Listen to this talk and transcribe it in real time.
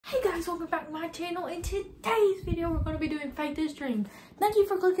Hey guys, welcome back to my channel. In today's video, we're going to be doing Faith is Dream. Thank you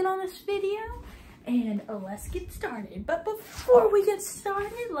for clicking on this video, and let's get started. But before we get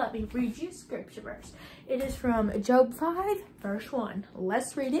started, let me read you a scripture verse. It is from Job 5, verse 1.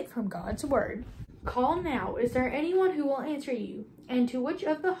 Let's read it from God's Word. Call now, is there anyone who will answer you? And to which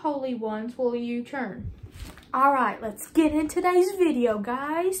of the holy ones will you turn? Alright, let's get in today's video,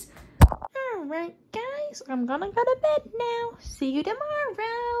 guys. Alright, guys, I'm gonna go to bed now. See you tomorrow.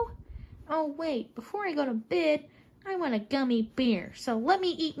 Oh, wait, before I go to bed, I want a gummy bear. So let me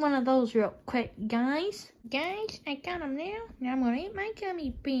eat one of those real quick, guys. Guys, I got them now. Now I'm gonna eat my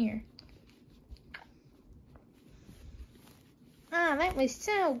gummy bear. Ah, that was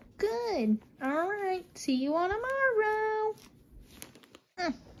so good. Alright, see you on tomorrow.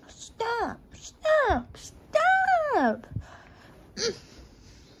 Stop, stop, stop.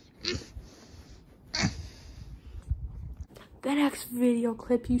 The next video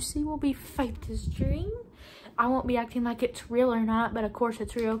clip you see will be Faith is Dream. I won't be acting like it's real or not, but of course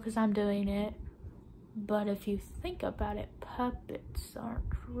it's real because I'm doing it. But if you think about it, puppets aren't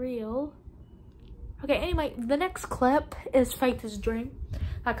real. Okay, anyway, the next clip is Faith is Dream.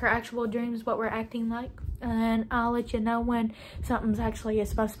 Like her actual dreams, what we're acting like. And I'll let you know when something's actually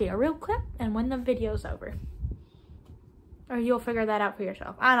supposed to be a real clip and when the video's over. Or you'll figure that out for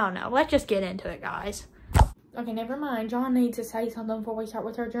yourself. I don't know. Let's just get into it, guys. Okay, never mind. John needs to say something before we start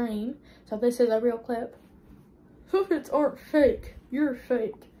with her dream. So this is a real clip. Puppets aren't fake. You're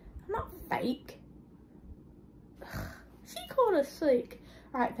fake. I'm not fake. She called us fake.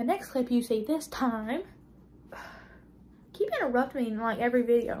 Alright, the next clip you see this time. Keep interrupting me in like every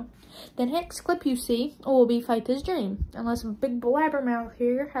video. The next clip you see will be Faith is Dream. Unless a big blabbermouth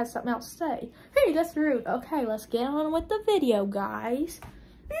here has something else to say. Hey, that's rude. Okay, let's get on with the video, guys.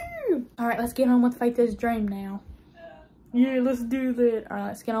 Alright, let's get on with Faith is Dream now. Yeah, let's do that. Alright,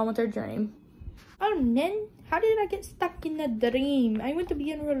 let's get on with her dream. Oh, Nen, how did I get stuck in a dream? I want to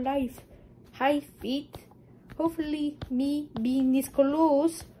be in real life. Hi, Faith. Hopefully, me being this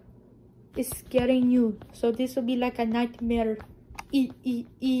close is scaring you. So this will be like a nightmare.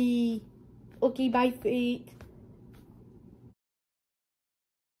 Okay, bye, Faith.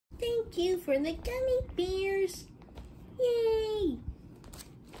 Thank you for the gummy bears. Yay!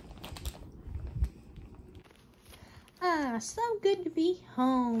 Ah, so good to be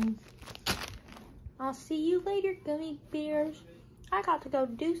home. I'll see you later, gummy bears. I got to go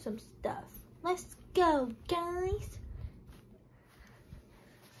do some stuff. Let's go, guys.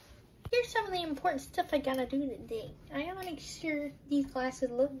 Here's some of the important stuff I gotta do today. I gotta make sure these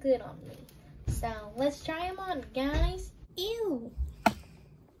glasses look good on me. So, let's try them on, guys. Ew.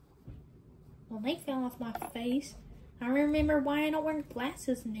 Well, they fell off my face. I remember why I don't wear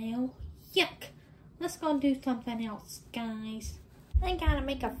glasses now. Yuck. Let's go do something else, guys. I gotta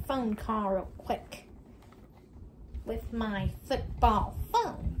make a phone call real quick with my football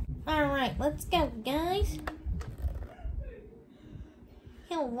phone. Alright, let's go, guys.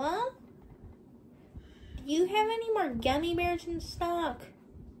 Hello? Do you have any more gummy bears in stock?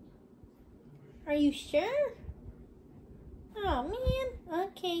 Are you sure? Oh, man.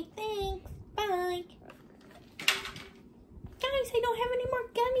 Okay, thanks. Bye. Guys, I don't have any more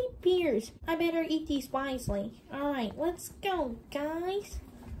gummy bears. I better eat these wisely. Alright, let's go, guys.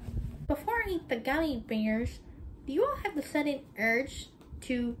 Before I eat the gummy bears, do you all have the sudden urge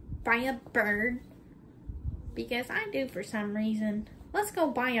to buy a bird? Because I do for some reason. Let's go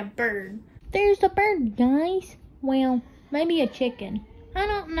buy a bird. There's a bird, guys. Well, maybe a chicken. I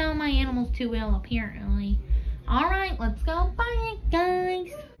don't know my animals too well, apparently. Alright, let's go buy it,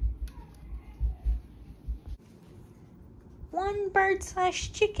 guys. One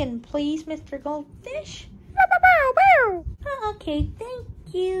bird/chicken, please, Mr. Goldfish. Oh, okay, thank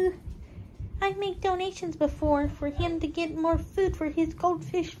you. I've made donations before for him to get more food for his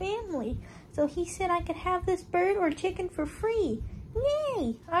goldfish family. So he said I could have this bird or chicken for free.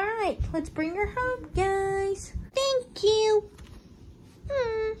 Yay! Alright, let's bring her home, guys. Thank you.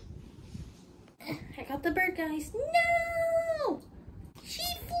 I got the bird, guys. No! She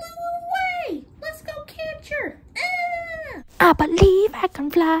flew away! Let's go catch her. I believe I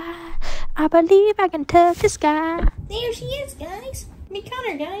can fly. I believe I can touch the sky. There she is, guys. We caught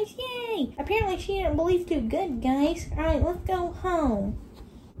her, guys. Yay. Apparently she didn't believe too good, guys. Alright, let's go home.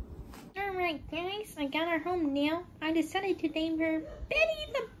 Alright, guys. I got her home now. I decided to name her Betty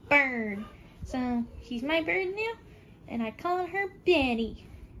the Bird. So, she's my bird now. And I call her Betty.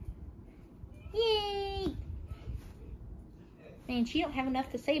 Yay. Man, she don't have enough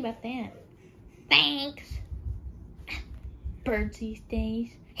to say about that. Thanks. Birds these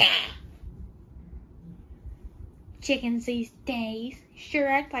days. chickens these days. Sure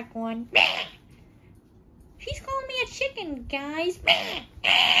act like one. She's calling me a chicken, guys.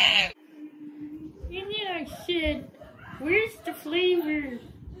 And then I said, where's the flavor?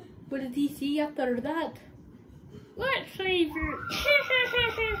 What did he see after that? What flavor?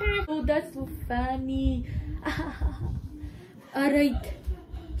 Oh, that's so funny. Alright.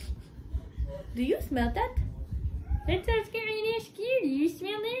 Do you smell that? That's what's getting me scared. Do you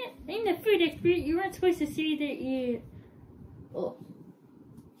smell that? I'm the food expert. You weren't supposed to say that yet. Oh.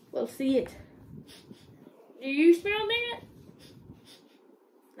 We'll see it. Do you smell that?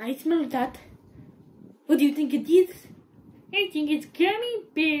 I smell that. What do you think it is? I think it's gummy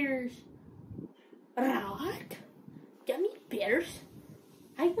bears. What? Gummy bears?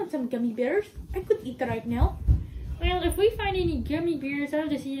 I want some gummy bears. I could eat that right now. Well, if we find any gummy bears, I'll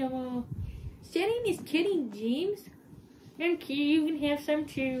just eat them all. Shannon is kidding, James. Okay, you can have some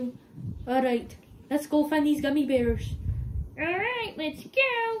too. Alright, let's go find these gummy bears. Alright, let's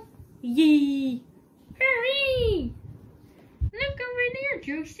go. Yay! Hurry! Look over there,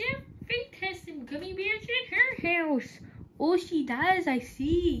 Joseph. Faith has some gummy bears in her house. Oh, she does, I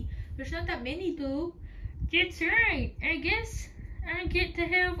see. There's not that many though. That's right. I guess I get to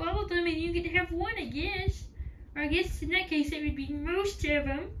have all of them and you get to have one, I guess. Or I guess in that case it would be most of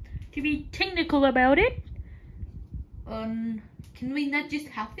them, to be technical about it. Can we not just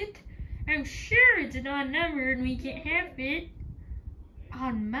have it? I'm sure it's an odd number and we can't have it.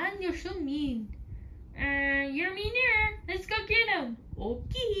 Oh man, you're so mean. You're meaner. Let's go get them.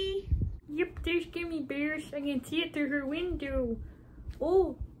 Okay. Yep, there's gummy bears. I can see it through her window.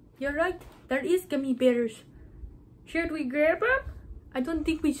 Oh, you're right. There is gummy bears. Should we grab them? I don't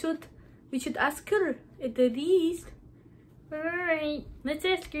think we should. We should ask her at the least. Alright, let's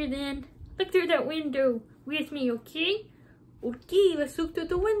ask her then. Look through that window with me, okay? Okay, let's look through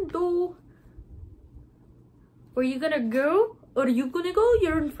the window. Are you gonna go? Or are you gonna go?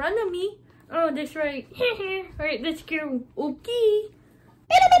 You're in front of me. Oh, that's right. Alright, let's go. Okay.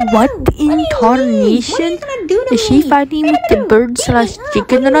 What in tarnation? Is she fighting with the bird slash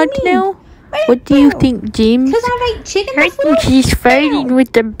chicken right now? What do you think, James? I think she's fighting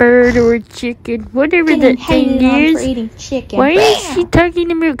with the bird or chicken, whatever that thing is. Why is she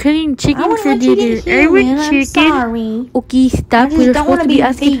talking about cooking chicken for dinner? I want chicken. Okay, stop. We're supposed to be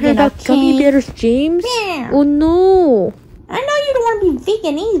asking her about gummy bears, James. Oh no. I know you don't want to be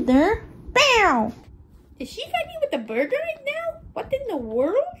vegan either. Bow. Is she fighting with the bird right now? What in the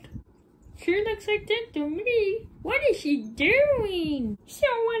world? Sure looks like that to me. What is she doing? So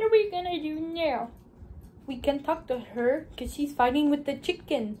what are we gonna do now? We can talk to her because she's fighting with the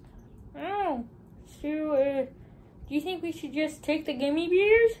chicken. Oh, so do you think we should just take the gummy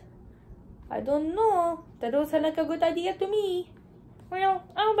bears? I don't know. That doesn't sound like a good idea to me. Well,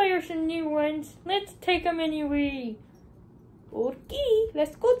 I'll buy her some new ones. Let's take them anyway. Okay,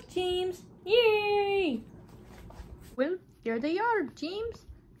 let's go, James. Yay! Well, here they are, James.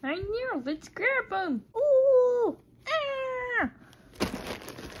 I know, let's grab them. Ooh! Ah!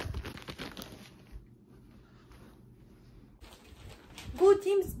 Go,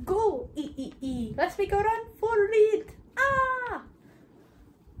 James, go! Let's make a run for it. Ah!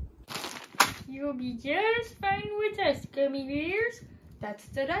 You'll be just fine with us, gummy bears. That's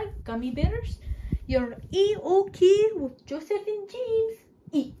the right, gummy bears. You're okay with Joseph and James.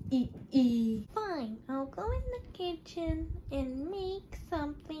 Fine, I'll go in the kitchen and make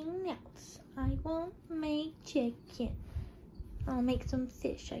something else. I won't make chicken. I'll make some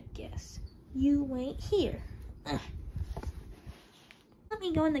fish, I guess. You wait here. Let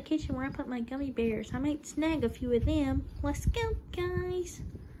me go in the kitchen where I put my gummy bears. I might snag a few of them. Let's go, guys.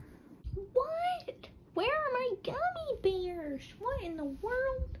 What? Where are my gummy bears? What in the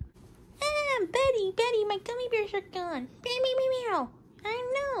world? Betty, my gummy bears are gone. Meow. I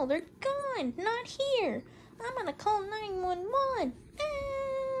know, they're gone. Not here. I'm gonna call 911.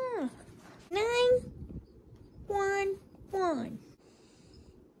 911.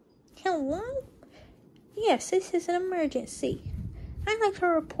 Hello? Yes, this is an emergency. I'd like to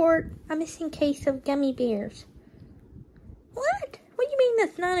report a missing case of gummy bears. What? What do you mean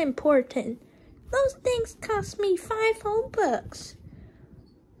that's not important? Those things cost me $5 whole bucks.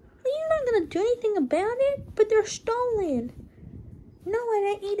 You're not gonna do anything about it, but they're stolen. No,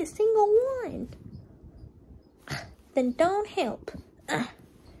 I didn't eat a single one. Then don't help.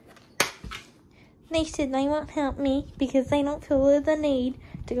 They said they won't help me because they don't feel the need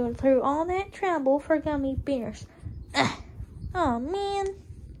to go through all that trouble for gummy bears. Oh, man.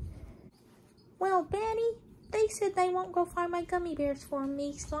 Well, Betty, they said they won't go find my gummy bears for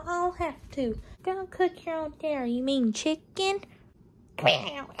me, so I'll have to. Go cook your own dinner. You mean chicken?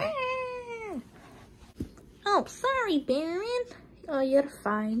 Oh, sorry, Baron. Oh, you're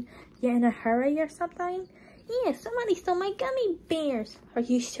fine. You in a hurry or something? Yeah, somebody stole my gummy bears. Are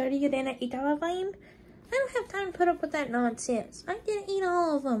you sure you didn't eat all of them? I don't have time to put up with that nonsense. I didn't eat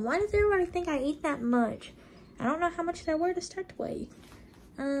all of them. Why does everybody think I ate that much? I don't know how much there were to start with.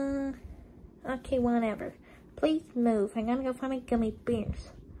 Okay, whatever. Please move. I'm gonna go find my gummy bears.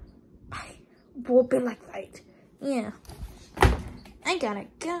 We'll be like that. Yeah. I gotta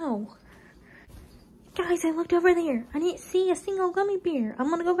go. Guys, I looked over there. I didn't see a single gummy bear. I'm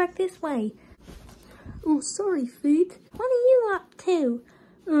gonna go back this way. Oh, sorry, Feet. What are you up to?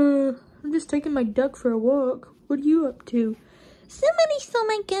 I'm just taking my duck for a walk. What are you up to? Somebody stole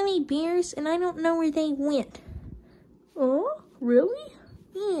my gummy bears and I don't know where they went. Oh, really?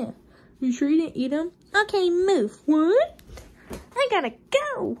 Yeah. You sure you didn't eat them? Okay, move. What? I gotta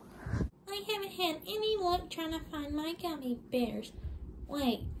go. I haven't had any luck trying to find my gummy bears.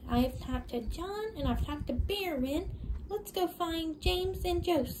 Wait, I've talked to John and I've talked to Baron. Let's go find James and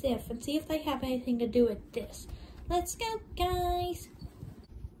Joseph and see if they have anything to do with this. Let's go, guys.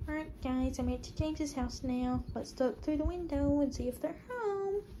 Alright, guys, I'm at James's house now. Let's look through the window and see if they're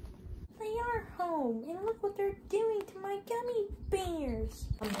home. They are home, and look what they're doing to my gummy bears.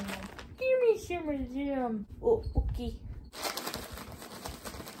 Give me some of them. Oh, okay.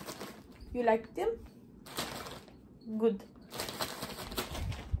 You like them? Good.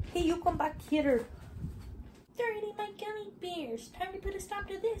 Hey, you come back here. They're eating my gummy bears. Time to put a stop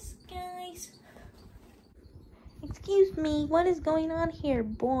to this, guys. Excuse me, what is going on here,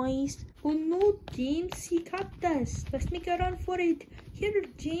 boys? Oh no, James, he caught us. Let's make a run for it. Here,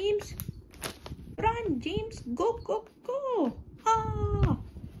 James. Run, James. Go, go, go. Ah.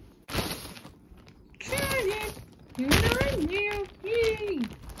 Try it. Run, you. Yay.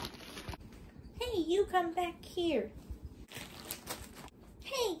 Hey, you come back here.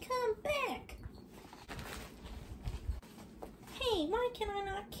 Hey, come back. Hey, why can I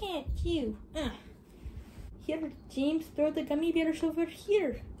not catch you? Here, James, throw the gummy bears over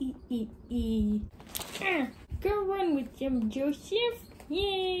here. Go run with them, Joseph.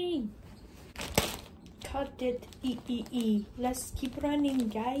 Yay. Caught it. Let's keep running,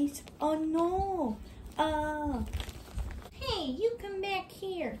 guys. Oh no. Hey, you come back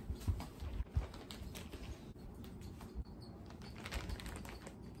here.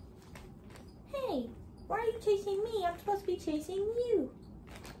 Hey, why are you chasing me? I'm supposed to be chasing you.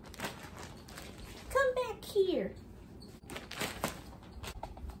 Come back here.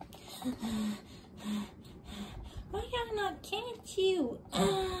 Why can I not catch you?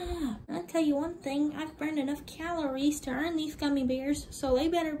 I'll tell you one thing. I've burned enough calories to earn these gummy bears, so they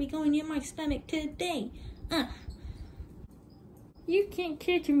better be going in my stomach today. You can't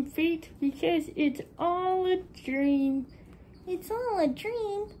catch them, Feet, because it's all a dream. It's all a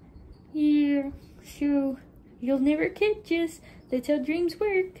dream? Yeah, so you'll never catch us. That's how dreams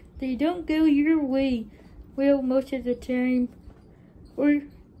work. They don't go your way. Well, most of the time. Or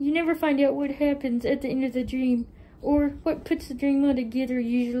you never find out what happens at the end of the dream. Or what puts the dream all together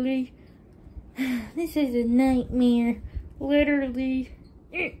usually. This is a nightmare. Literally.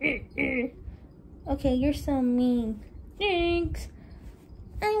 Okay, you're so mean. Thanks.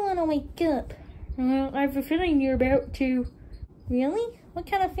 I want to wake up. Well, I have a feeling you're about to. Really? What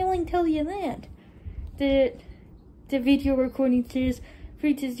kind of feeling tells you that? That the video recording says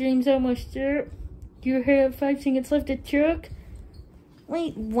Feet's dream's almost up. You have 5 seconds left to choke.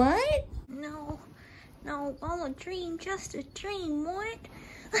 Wait, what? No, all a dream, just a dream, what?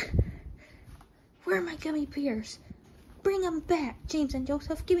 Where are my gummy bears? Bring them back, James and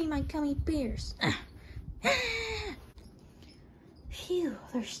Joseph, give me my gummy bears. Phew,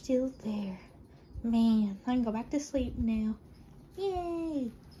 they're still there. Man, I can go back to sleep now.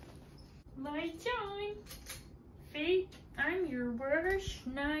 Yay! Lights on. Feet, I'm your worst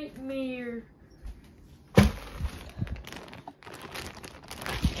nightmare.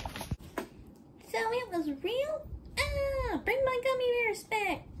 So it was real? Bring my gummy bears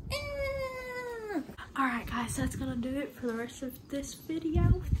back. Alright guys, that's gonna do it for the rest of this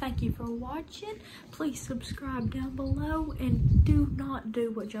video. Thank you for watching. Please subscribe down below and do not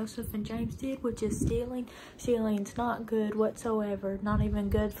do what Joseph and James did, which is stealing. Stealing's not good whatsoever. Not even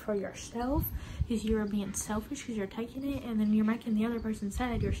good for yourself, because you're being selfish because you're taking it and then you're making the other person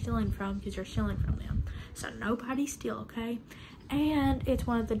sad you're stealing from because you're stealing from them. So nobody steal, okay? And it's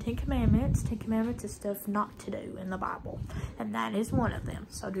one of the 10 Commandments. 10 Commandments is stuff not to do in the Bible. And that is one of them.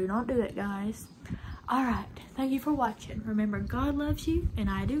 So do not do it, guys. Alright, thank you for watching. Remember, God loves you, and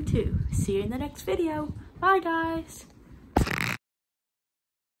I do too. See you in the next video. Bye, guys.